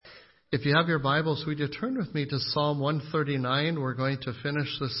If you have your Bibles, would you turn with me to Psalm 139? We're going to finish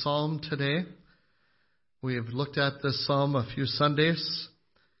this psalm today. We've looked at this psalm a few Sundays,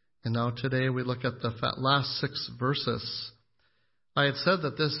 and now today we look at the last 6 verses. I had said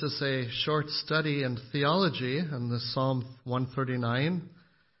that this is a short study in theology in this Psalm 139.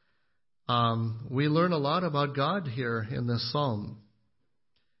 We learn a lot about God here in this psalm.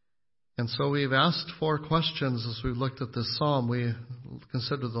 And so we've asked 4 questions as we've looked at this psalm. We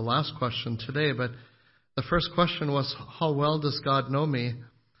considered the last question today, but the first question was, how well does God know me?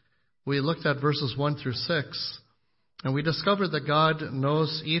 We looked at verses 1 through 6, and we discovered that God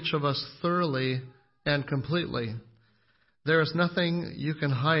knows each of us thoroughly and completely. There is nothing you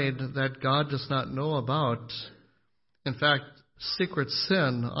can hide that God does not know about. In fact, secret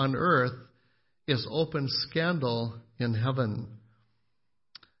sin on earth is open scandal in heaven.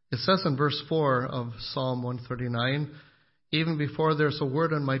 It says in verse 4 of Psalm 139, even before there's a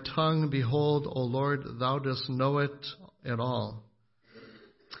word on my tongue, behold, O Lord, thou dost know it at all.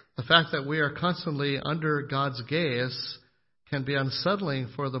 The fact that we are constantly under God's gaze can be unsettling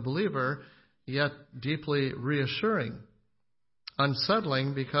for the believer, yet deeply reassuring.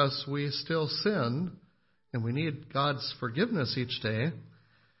 Unsettling because we still sin, and we need God's forgiveness each day.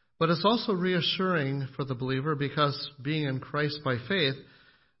 But it's also reassuring for the believer because being in Christ by faith,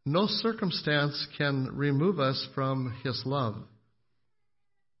 no circumstance can remove us from His love.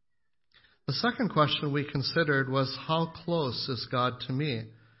 The second question we considered was, how close is God to me?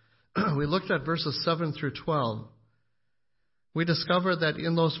 We looked at verses 7 through 12. We discovered that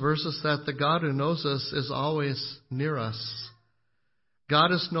in those verses that the God who knows us is always near us.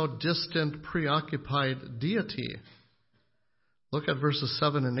 God is no distant, preoccupied deity. Look at verses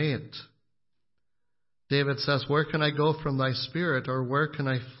 7 and 8. David says, where can I go from thy spirit, or where can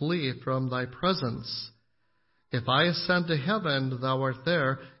I flee from thy presence? If I ascend to heaven, thou art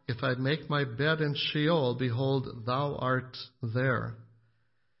there. If I make my bed in Sheol, behold, thou art there.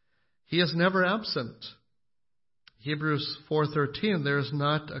 He is never absent. Hebrews 4:13, there is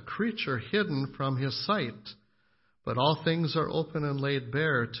not a creature hidden from his sight, but all things are open and laid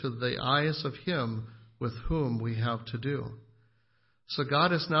bare to the eyes of him with whom we have to do. So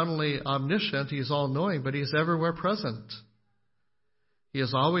God is not only omniscient, He's all-knowing, but He's everywhere present. He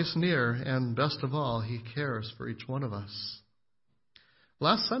is always near, and best of all, He cares for each one of us.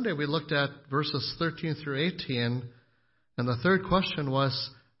 Last Sunday we looked at verses 13 through 18, and the third question was,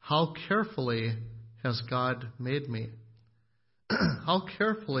 how carefully has God made me? How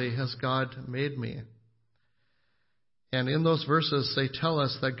carefully has God made me? And in those verses, they tell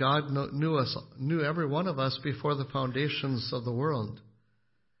us that God knew every one of us before the foundations of the world.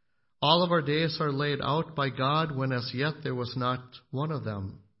 All of our days are laid out by God when as yet there was not one of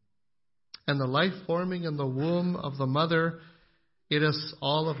them. And the life forming in the womb of the mother, it is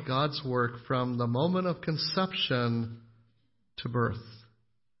all of God's work from the moment of conception to birth.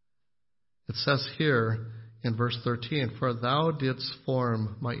 It says here in verse 13, for thou didst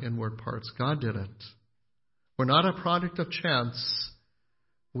form my inward parts. God did it. We're not a product of chance.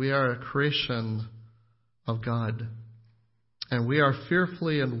 We are a creation of God. And we are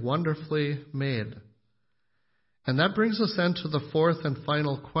fearfully and wonderfully made. And that brings us then to the fourth and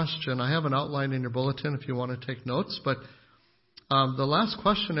final question. I have an outline in your bulletin if you want to take notes. But the last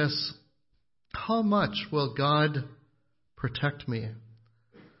question is, how much will God protect me?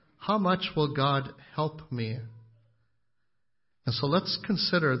 How much will God help me? And so let's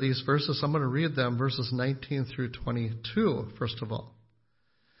consider these verses. I'm going to read them, verses 19 through 22, first of all.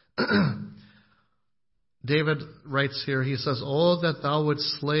 David writes here, he says, oh, that thou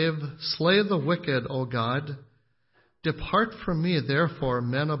wouldst slay the wicked, O God. Depart from me, therefore,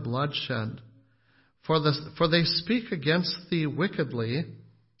 men of bloodshed. For they speak against thee wickedly,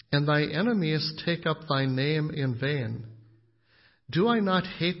 and thy enemies take up thy name in vain. Do I not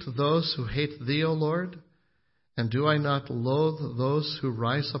hate those who hate thee, O Lord? And do I not loathe those who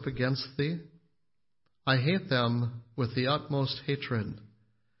rise up against thee? I hate them with the utmost hatred.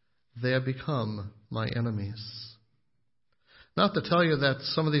 They have become my enemies. Not to tell you that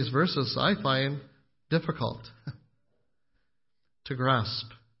some of these verses I find difficult to grasp.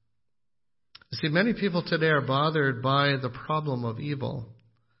 You see, many people today are bothered by the problem of evil.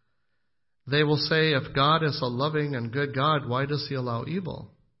 They will say, if God is a loving and good God, why does He allow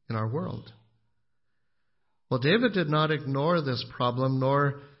evil in our world? Well, David did not ignore this problem,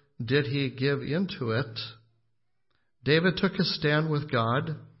 nor did he give in to it. David took his stand with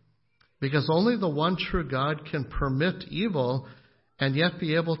God, because only the one true God can permit evil and yet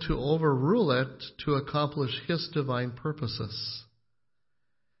be able to overrule it to accomplish His divine purposes.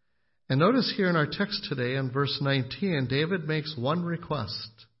 And notice here in our text today, in verse 19, David makes one request.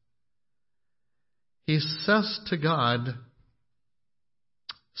 He says to God,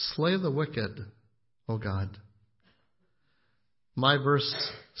 slay the wicked, O God. My verse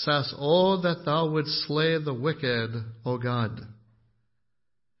says, oh, that thou wouldst slay the wicked, O God.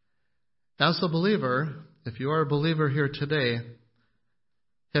 As a believer, if you are a believer here today,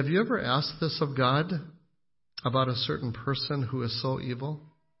 have you ever asked this of God about a certain person who is so evil?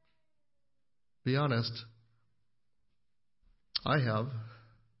 Be honest. I have.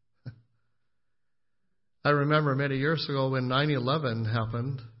 I remember many years ago when 9/11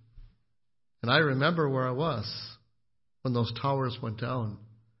 happened, and I remember where I was when those towers went down.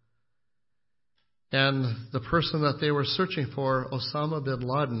 And the person that they were searching for, Osama bin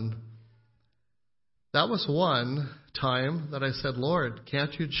Laden, that was one time that I said, Lord,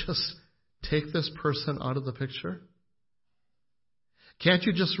 can't you just take this person out of the picture? Can't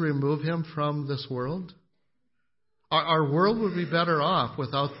you just remove him from this world? Our world would be better off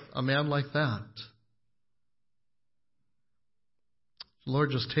without a man like that.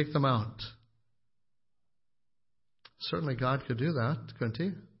 Lord, just take them out. Certainly God could do that, couldn't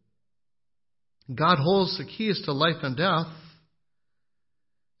he? God holds the keys to life and death,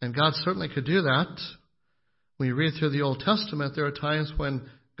 and God certainly could do that. When you read through the Old Testament, there are times when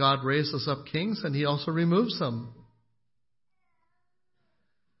God raises up kings and he also removes them.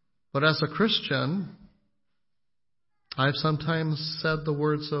 But as a Christian, I've sometimes said the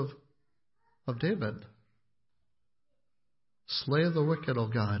words of David. Slay the wicked, O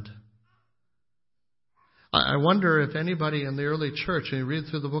God. I wonder if anybody in the early church, and you read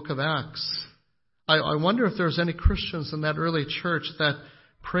through the book of Acts, I wonder if there's any Christians in that early church that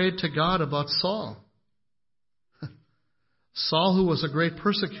prayed to God about Saul. Saul, who was a great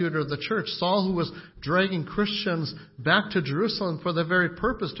persecutor of the church. Saul, who was dragging Christians back to Jerusalem for the very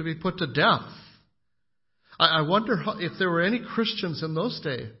purpose to be put to death. I wonder if there were any Christians in those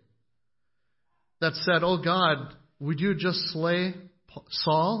days that said, oh God, would you just slay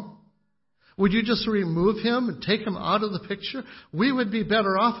Saul? Would you just remove him and take him out of the picture? We would be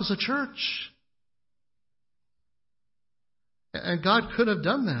better off as a church. And God could have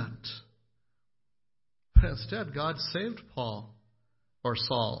done that. But instead, God saved Paul, or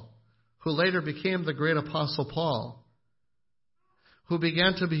Saul, who later became the great apostle Paul, who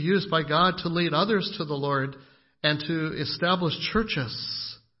began to be used by God to lead others to the Lord and to establish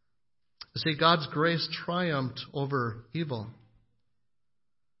churches. You see, God's grace triumphed over evil.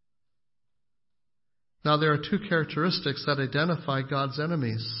 Now, there are two characteristics that identify God's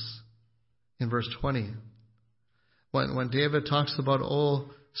enemies in verse 20. When David talks about, oh,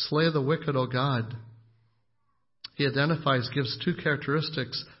 slay the wicked, O God, he identifies, gives two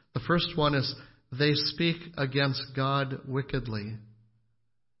characteristics. The first one is they speak against God wickedly.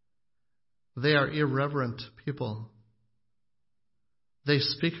 They are irreverent people. They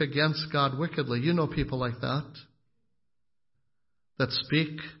speak against God wickedly. You know people like that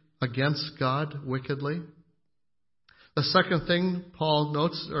speak against God wickedly. The second thing Paul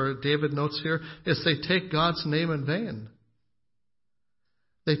notes, or David notes here, is they take God's name in vain.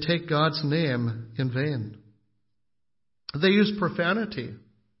 They take God's name in vain. They use profanity.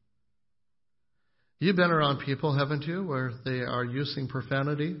 You've been around people, haven't you, where they are using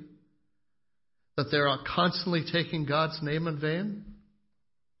profanity? That they're constantly taking God's name in vain?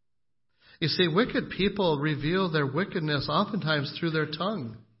 You see, wicked people reveal their wickedness oftentimes through their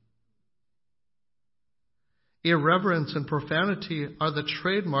tongue. Irreverence and profanity are the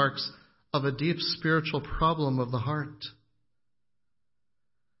trademarks of a deep spiritual problem of the heart.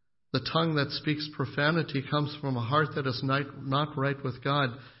 The tongue that speaks profanity comes from a heart that is not right with God.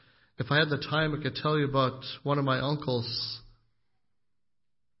 If I had the time, I could tell you about one of my uncles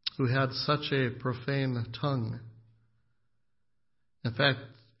who had such a profane tongue. In fact,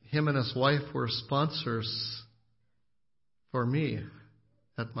 him and his wife were sponsors for me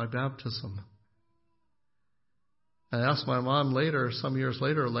at my baptism. I asked my mom later, some years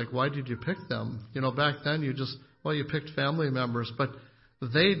later, why did you pick them? Back then you picked family members, but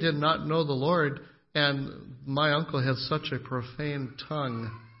they did not know the Lord, and my uncle had such a profane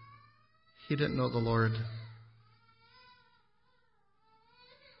tongue, he didn't know the Lord.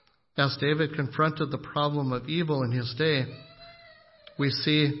 As David confronted the problem of evil in his day, we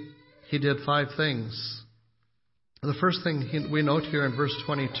see he did 5 things. The first thing we note here in verse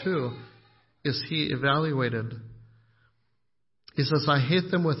 22 is he evaluated. He says, I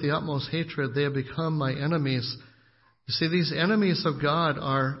hate them with the utmost hatred. They have become my enemies. You see, these enemies of God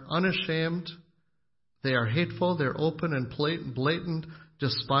are unashamed. They are hateful. They're open and blatant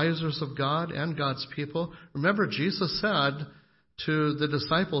despisers of God and God's people. Remember, Jesus said to the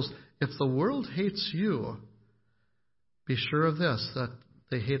disciples, if the world hates you, be sure of this, that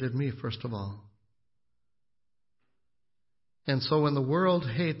they hated me first of all. And so when the world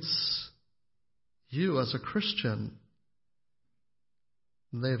hates you as a Christian,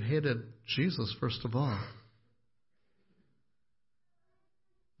 they've hated Jesus first of all.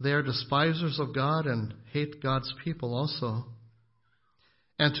 They are despisers of God and hate God's people also.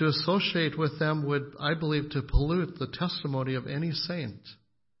 And to associate with them would, I believe, to pollute the testimony of any saint.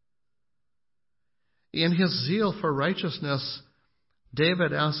 In his zeal for righteousness,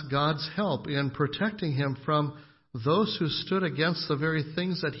 David asked God's help in protecting him from those who stood against the very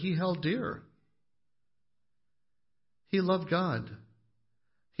things that he held dear. He loved God.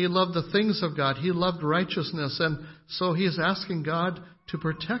 He loved the things of God. He loved righteousness. And so he is asking God to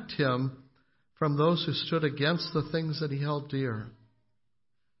protect him from those who stood against the things that he held dear.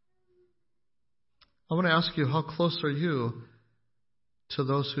 I want to ask you, how close are you to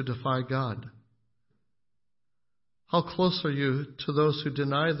those who defy God? How close are you to those who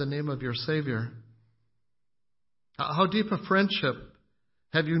deny the name of your Savior? How deep a friendship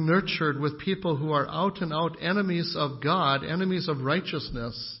have you nurtured with people who are out and out enemies of God, enemies of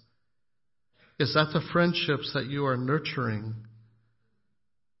righteousness? Is that the friendships that you are nurturing?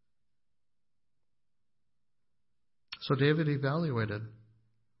 So David evaluated.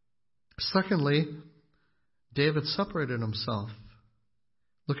 Secondly, David separated himself.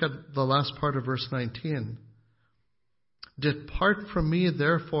 Look at the last part of verse 19. Depart from me,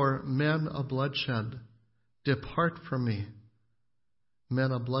 therefore, men of bloodshed. Depart from me,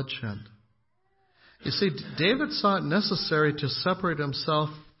 men of bloodshed. You see, David saw it necessary to separate himself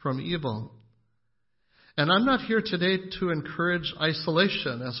from evil. And I'm not here today to encourage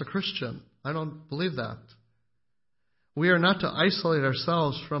isolation as a Christian. I don't believe that. We are not to isolate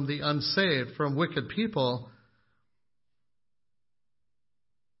ourselves from the unsaved, from wicked people,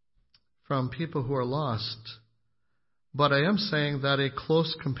 from people who are lost. But I am saying that a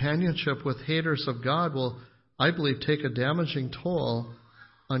close companionship with haters of God will, I believe, take a damaging toll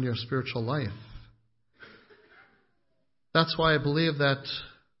on your spiritual life. That's why I believe that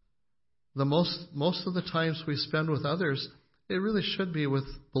the most of the times we spend with others, it really should be with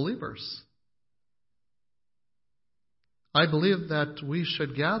believers. I believe that we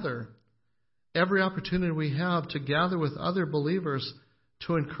should gather every opportunity we have to gather with other believers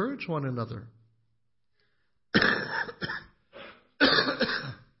to encourage one another.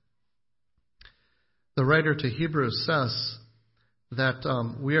 The writer to Hebrews says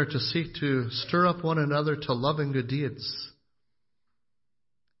that we are to seek to stir up one another to love and good deeds.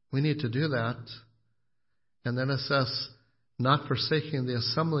 We need to do that. And then it says, not forsaking the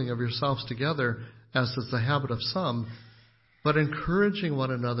assembling of yourselves together, as is the habit of some, but encouraging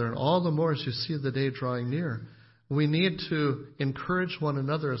one another, and all the more as you see the day drawing near. We need to encourage one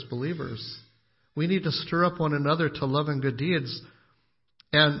another as believers. We need to stir up one another to love and good deeds.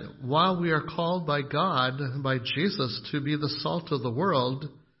 And while we are called by God, by Jesus, to be the salt of the world,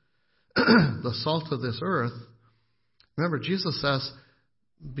 the salt of this earth, remember, Jesus says,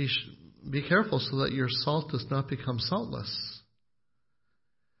 be careful so that your salt does not become saltless.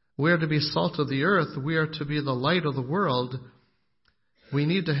 We are to be salt of the earth. We are to be the light of the world. We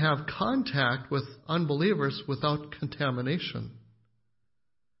need to have contact with unbelievers without contamination.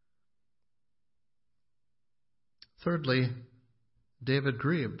 Thirdly, David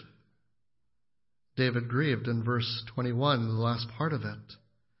grieved. David grieved in verse 21, the last part of it.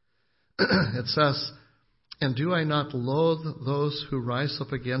 It says, and do I not loathe those who rise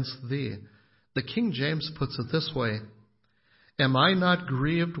up against thee? The King James puts it this way, am I not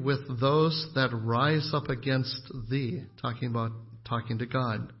grieved with those that rise up against thee? Talking to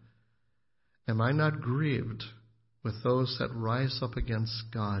God. Am I not grieved with those that rise up against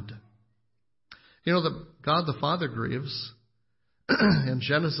God? You know, God the Father grieves. In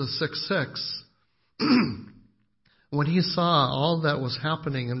Genesis 6:6, when he saw all that was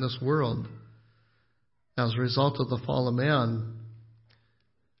happening in this world as a result of the fall of man,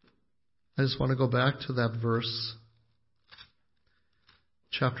 I just want to go back to that verse,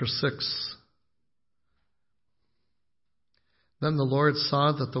 chapter 6. Then the Lord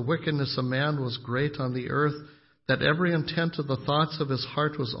saw that the wickedness of man was great on the earth, that every intent of the thoughts of his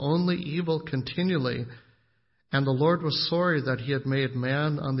heart was only evil continually. And the Lord was sorry that he had made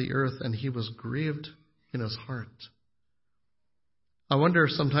man on the earth, and he was grieved in his heart. I wonder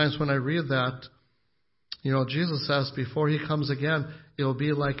sometimes when I read that, you know, Jesus says before he comes again, it'll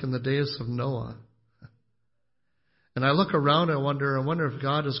be like in the days of Noah. And I look around and I wonder if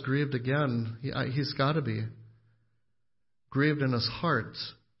God is grieved again. He's got to be grieved in his heart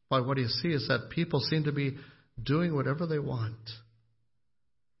by what he sees, that people seem to be doing whatever they want.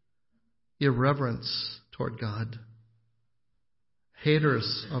 Irreverence toward God.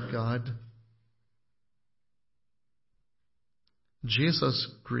 Haters of God. Jesus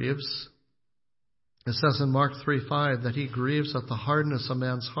grieves. It says in Mark 3:5 that he grieves at the hardness of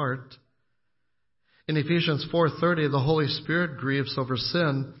man's heart. In Ephesians 4:30, the Holy Spirit grieves over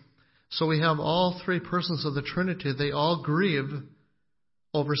sin. So we have all three persons of the Trinity. They all grieve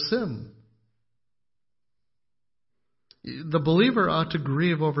over sin. The believer ought to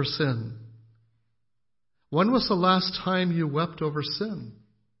grieve over sin. When was the last time you wept over sin?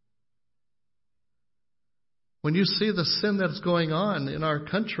 When you see the sin that's going on in our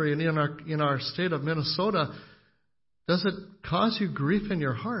country and in our state of Minnesota, does it cause you grief in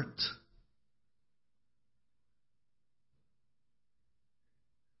your heart?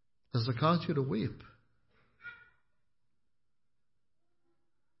 Does it cause you to weep?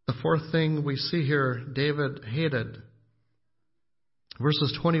 The fourth thing we see here, David hated.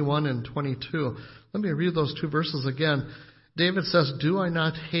 Verses 21 and 22. Let me read those two verses again. David says, "Do I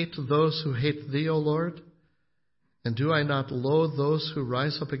not hate those who hate thee, O Lord? And do I not loathe those who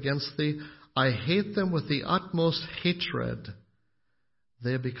rise up against thee? I hate them with the utmost hatred.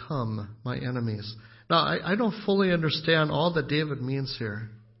 They have become my enemies." Now, I don't fully understand all that David means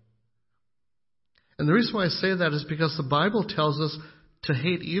here. And the reason why I say that is because the Bible tells us to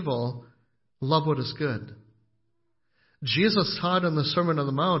hate evil, love what is good. Jesus taught in the Sermon on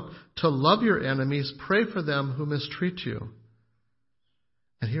the Mount to love your enemies, pray for them who mistreat you.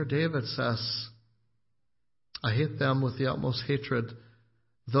 And here David says, I hate them with the utmost hatred.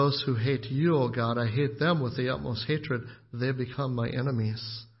 Those who hate you, O God, I hate them with the utmost hatred. They become my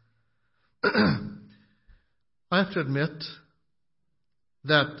enemies. I have to admit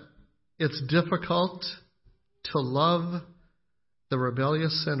that it's difficult to love the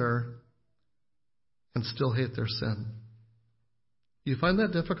rebellious sinner and still hate their sin. You find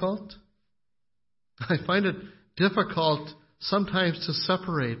that difficult? I find it difficult sometimes to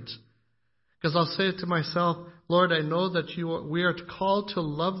separate. Because I'll say to myself, Lord, I know that we are called to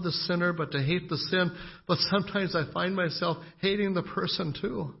love the sinner but to hate the sin. But sometimes I find myself hating the person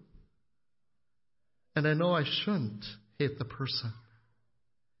too. And I know I shouldn't hate the person.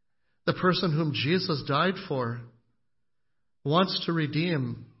 The person whom Jesus died for, wants to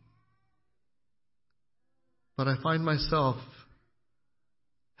redeem. But I find myself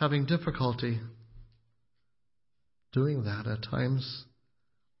having difficulty doing that at times.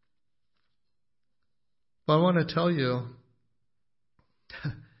 But I want to tell you,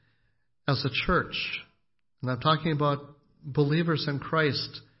 as a church, and I'm talking about believers in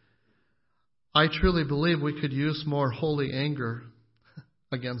Christ, I truly believe we could use more holy anger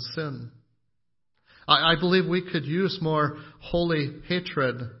against sin. I believe we could use more holy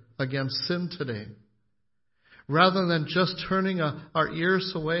hatred against sin today. Rather than just turning our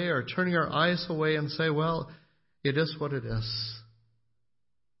ears away or turning our eyes away and say, well, it is what it is.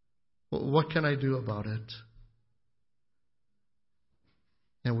 What can I do about it?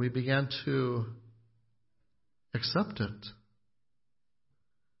 And we began to accept it.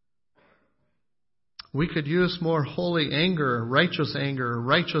 We could use more holy anger, righteous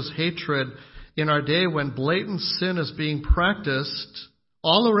hatred in our day when blatant sin is being practiced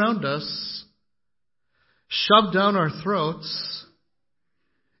all around us, shoved down our throats,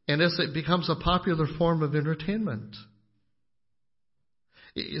 and as it becomes a popular form of entertainment.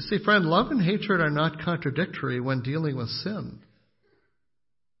 You see, friend, love and hatred are not contradictory when dealing with sin.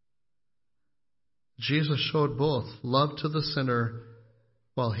 Jesus showed both love to the sinner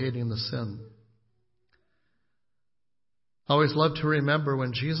while hating the sin. I always love to remember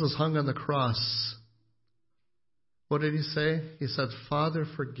when Jesus hung on the cross. What did he say? He said, Father,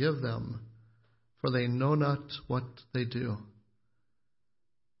 forgive them, for they know not what they do.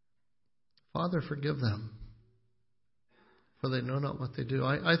 Father, forgive them, for they know not what they do.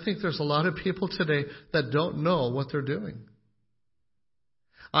 I think there's a lot of people today that don't know what they're doing.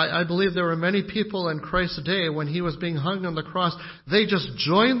 I believe there were many people in Christ's day when he was being hung on the cross, they just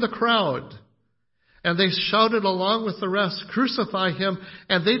joined the crowd. And they shouted along with the rest, crucify him,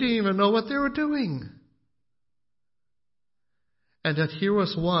 and they didn't even know what they were doing. And that here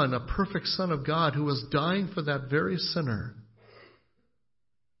was one, a perfect Son of God, who was dying for that very sinner,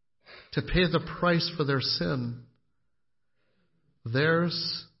 to pay the price for their sin,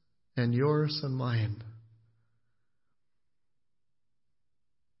 theirs and yours and mine.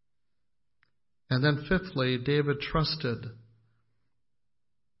 And then fifthly, David trusted.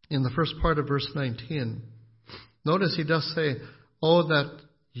 In the first part of verse 19, notice he does say, oh, that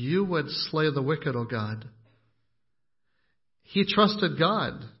you would slay the wicked, O God. He trusted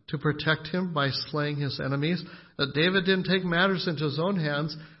God to protect him by slaying his enemies. David didn't take matters into his own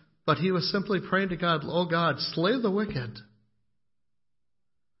hands, but he was simply praying to God, oh God, slay the wicked.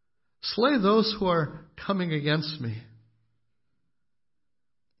 Slay those who are coming against me.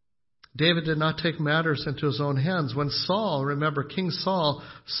 David did not take matters into his own hands. When Saul, remember, King Saul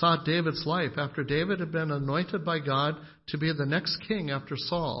sought David's life after David had been anointed by God to be the next king after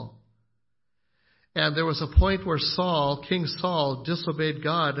Saul. And there was a point where King Saul, disobeyed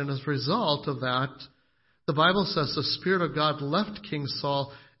God, and as a result of that, the Bible says the Spirit of God left King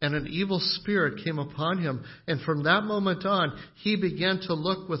Saul, and an evil spirit came upon him. And from that moment on, he began to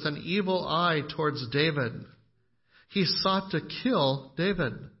look with an evil eye towards David. He sought to kill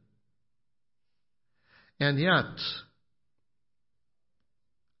David. And yet,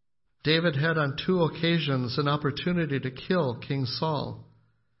 David had on 2 occasions an opportunity to kill King Saul,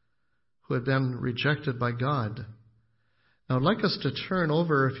 who had been rejected by God. Now I'd like us to turn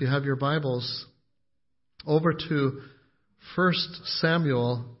over, if you have your Bibles, over to 1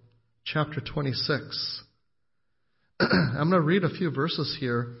 Samuel chapter 26. I'm going to read a few verses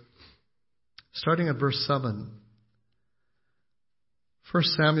here, starting at verse 7. 1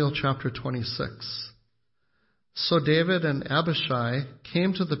 Samuel chapter 26. So David and Abishai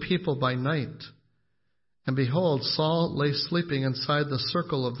came to the people by night, and behold, Saul lay sleeping inside the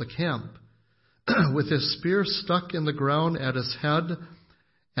circle of the camp, with his spear stuck in the ground at his head,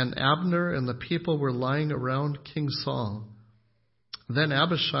 and Abner and the people were lying around King Saul. Then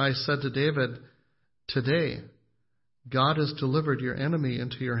Abishai said to David, "Today God has delivered your enemy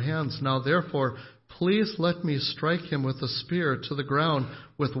into your hands. Now therefore, please let me strike him with a spear to the ground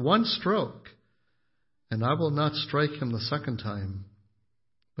with one stroke, and I will not strike him the second time."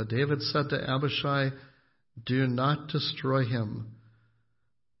 But David said to Abishai, "Do not destroy him,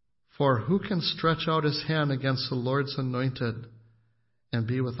 for who can stretch out his hand against the Lord's anointed and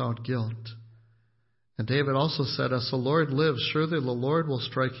be without guilt?" And David also said, "As the Lord lives, surely the Lord will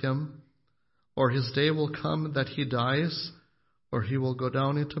strike him, or his day will come that he dies, or he will go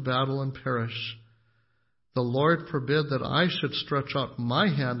down into battle and perish. The Lord forbid that I should stretch out my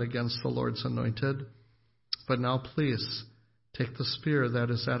hand against the Lord's anointed. But now please take the spear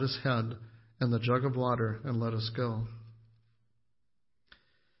that is at his head and the jug of water, and let us go."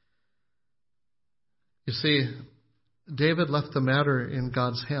 You see, David left the matter in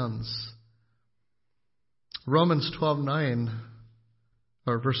God's hands. Romans 12:9,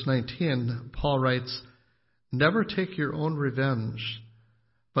 or verse 19, Paul writes, "Never take your own revenge,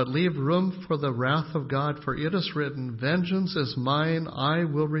 but leave room for the wrath of God, for it is written, 'Vengeance is mine, I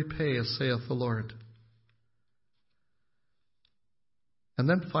will repay, saith the Lord.'" And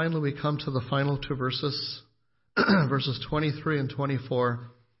then finally we come to the final 2 verses, verses 23 and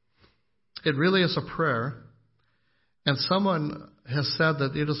 24. It really is a prayer, and someone has said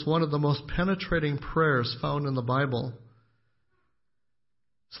that it is one of the most penetrating prayers found in the Bible.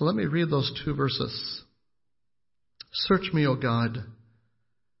 So let me read those 2 verses. "Search me, O God,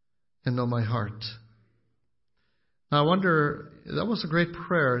 and know my heart." Now I wonder, that was a great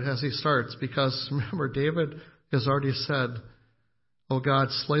prayer as he starts, because remember, David has already said, "O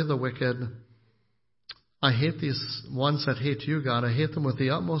God, slay the wicked. I hate these ones that hate you, God. I hate them with the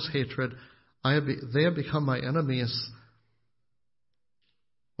utmost hatred. They have become my enemies."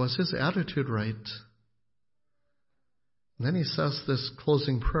 Was his attitude right? And then he says this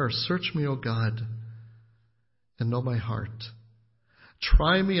closing prayer, "Search me, O God, and know my heart.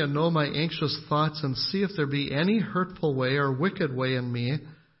 Try me and know my anxious thoughts, and see if there be any hurtful way or wicked way in me,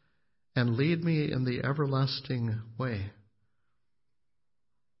 and lead me in the everlasting way."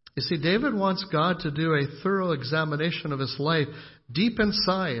 You see, David wants God to do a thorough examination of his life deep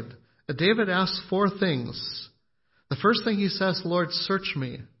inside. David asks 4 things. The first thing he says, "Lord, search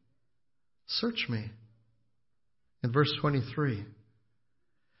me. Search me." In verse 23.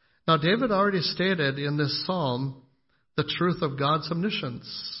 Now, David already stated in this psalm the truth of God's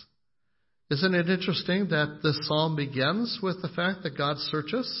omniscience. Isn't it interesting that this psalm begins with the fact that God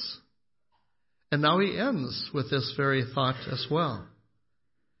searches? And now he ends with this very thought as well.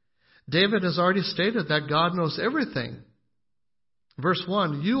 David has already stated that God knows everything. Verse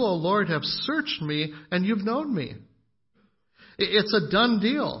 1, "You, O Lord, have searched me, and you've known me." It's a done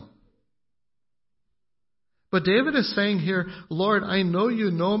deal. But David is saying here, "Lord, I know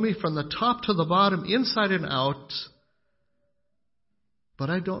you know me from the top to the bottom, inside and out, but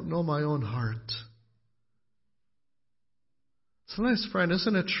I don't know my own heart." Sometimes, friend,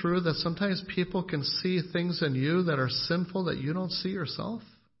 isn't it true that sometimes people can see things in you that are sinful that you don't see yourself?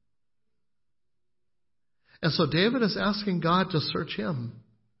 And so David is asking God to search him.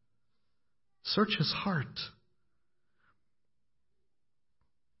 Search his heart.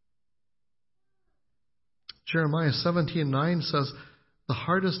 Jeremiah 17:9 says, "The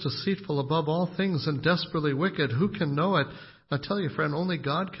heart is deceitful above all things and desperately wicked. Who can know it?" I tell you, friend, only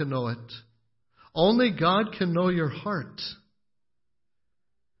God can know it. Only God can know your heart.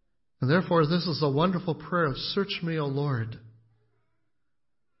 And therefore, this is a wonderful prayer of search me, O Lord,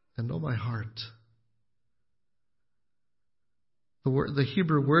 and know my heart. The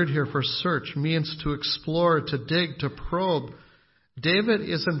Hebrew word here for search means to explore, to dig, to probe. David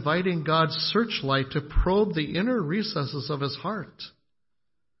is inviting God's searchlight to probe the inner recesses of his heart.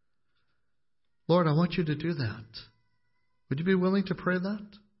 Lord, I want you to do that. Would you be willing to pray that?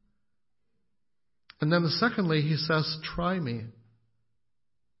 And then secondly, he says, try me.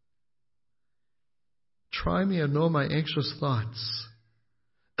 Try me and know my anxious thoughts.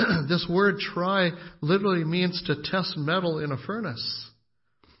 This word try literally means to test metal in a furnace.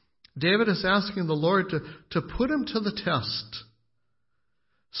 David is asking the Lord to put him to the test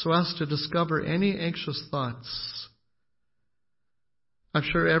so as to discover any anxious thoughts. I'm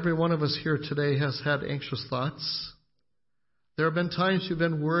sure every one of us here today has had anxious thoughts. There have been times you've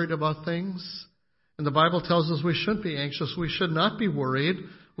been worried about things, and the Bible tells us we shouldn't be anxious. We should not be worried.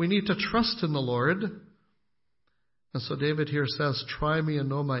 We need to trust in the Lord. And so David here says, try me and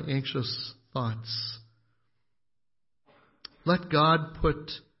know my anxious thoughts. Let God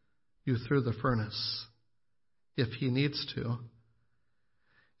put you through the furnace if he needs to.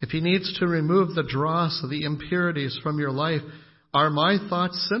 If he needs to remove the dross, the impurities from your life, are my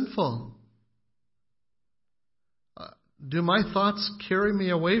thoughts sinful? Do my thoughts carry me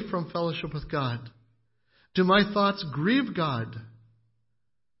away from fellowship with God? Do my thoughts grieve God?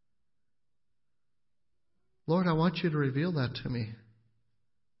 Lord, I want you to reveal that to me.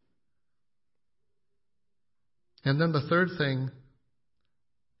 And then the third thing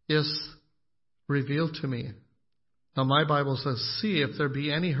is reveal to me. Now my Bible says, see if there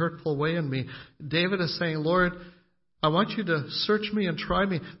be any hurtful way in me. David is saying, Lord, I want you to search me and try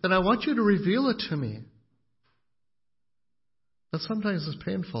me. Then I want you to reveal it to me. That sometimes is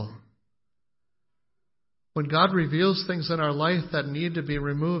painful. When God reveals things in our life that need to be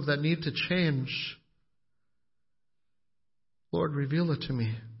removed, that need to change, Lord, reveal it to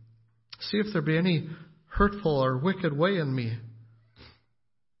me. See if there be any hurtful or wicked way in me.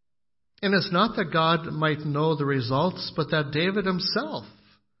 And it's not that God might know the results, but that David himself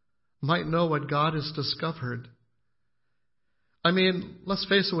might know what God has discovered. I mean, let's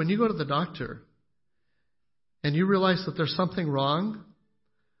face it, when you go to the doctor and you realize that there's something wrong,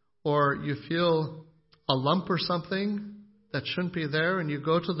 or you feel a lump or something that shouldn't be there, and you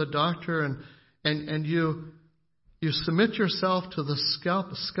go to the doctor and you submit yourself to the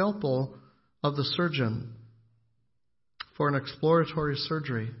scalpel of the surgeon for an exploratory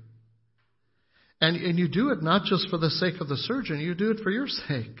surgery. And you do it not just for the sake of the surgeon, you do it for your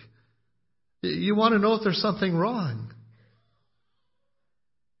sake. You want to know if there's something wrong.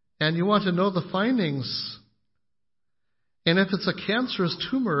 And you want to know the findings. And if it's a cancerous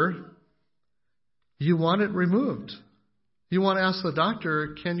tumor, you want it removed. You want to ask the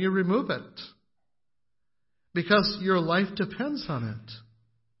doctor, can you remove it? Because your life depends on it.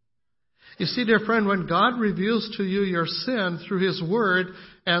 You see, dear friend, when God reveals to you your sin through his word,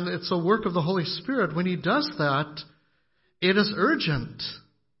 and it's a work of the Holy Spirit, when he does that, it is urgent.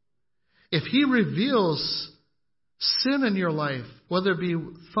 If he reveals sin in your life, whether it be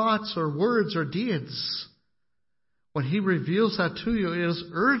thoughts or words or deeds, when he reveals that to you, it is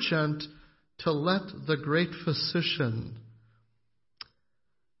urgent to let the great physician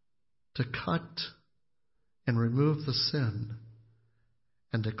to cut and remove the sin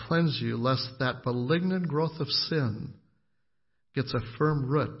and to cleanse you, lest that malignant growth of sin gets a firm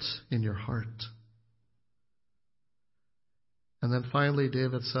root in your heart. And then finally,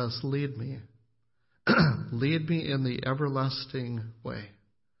 David says, lead me. Lead me in the everlasting way.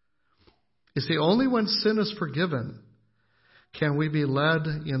 You see, only when sin is forgiven can we be led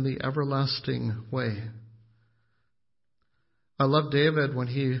in the everlasting way. I love David when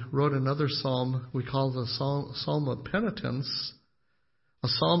he wrote another psalm we call the Psalm of Penitence, a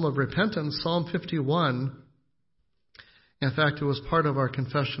psalm of repentance, Psalm 51. In fact, it was part of our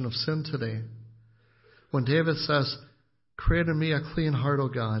confession of sin today. When David says, create in me a clean heart, O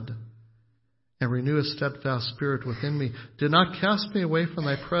God, and renew a steadfast spirit within me. Do not cast me away from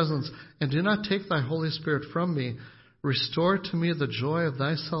thy presence, and do not take thy Holy Spirit from me. Restore to me the joy of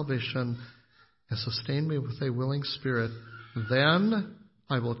thy salvation, and sustain me with a willing spirit. Then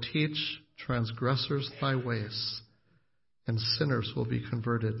I will teach transgressors thy ways, and sinners will be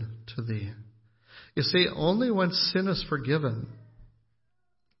converted to thee. You see, only when sin is forgiven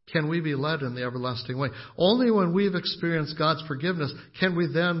can we be led in the everlasting way. Only when we've experienced God's forgiveness can we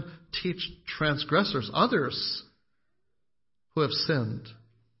then teach transgressors, others who have sinned,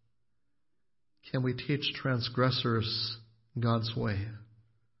 can we teach transgressors God's way.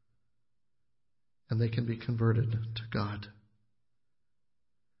 And they can be converted to God.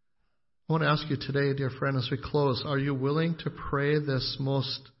 I want to ask you today, dear friend, as we close, are you willing to pray this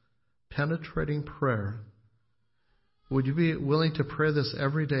most penetrating prayer? Would you be willing to pray this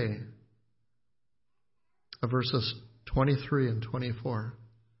every day? Verses 23 and 24.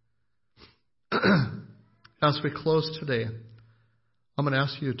 As we close today, I'm going to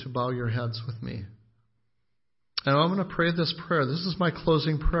ask you to bow your heads with me. And I'm going to pray this prayer. This is my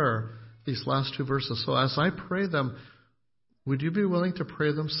closing prayer, these last two verses. So as I pray them, would you be willing to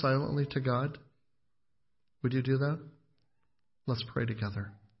pray them silently to God? Would you do that? Let's pray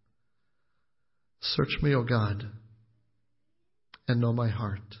together. Search me, O God, and know my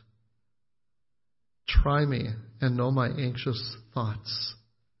heart. Try me and know my anxious thoughts.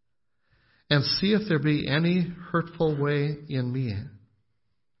 And see if there be any hurtful way in me.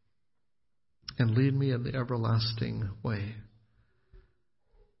 And lead me in the everlasting way.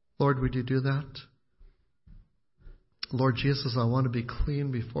 Lord, would you do that? Lord Jesus, I want to be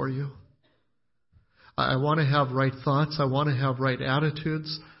clean before you. I want to have right thoughts. I want to have right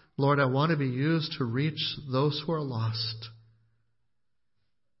attitudes. Lord, I want to be used to reach those who are lost.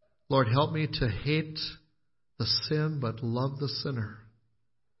 Lord, help me to hate the sin but love the sinner.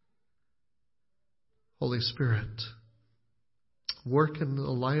 Holy Spirit, work in the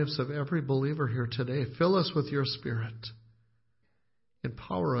lives of every believer here today. Fill us with your Spirit.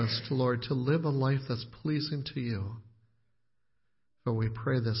 Empower us, Lord, to live a life that's pleasing to you. For we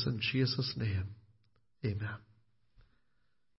pray this in Jesus' name. Amen.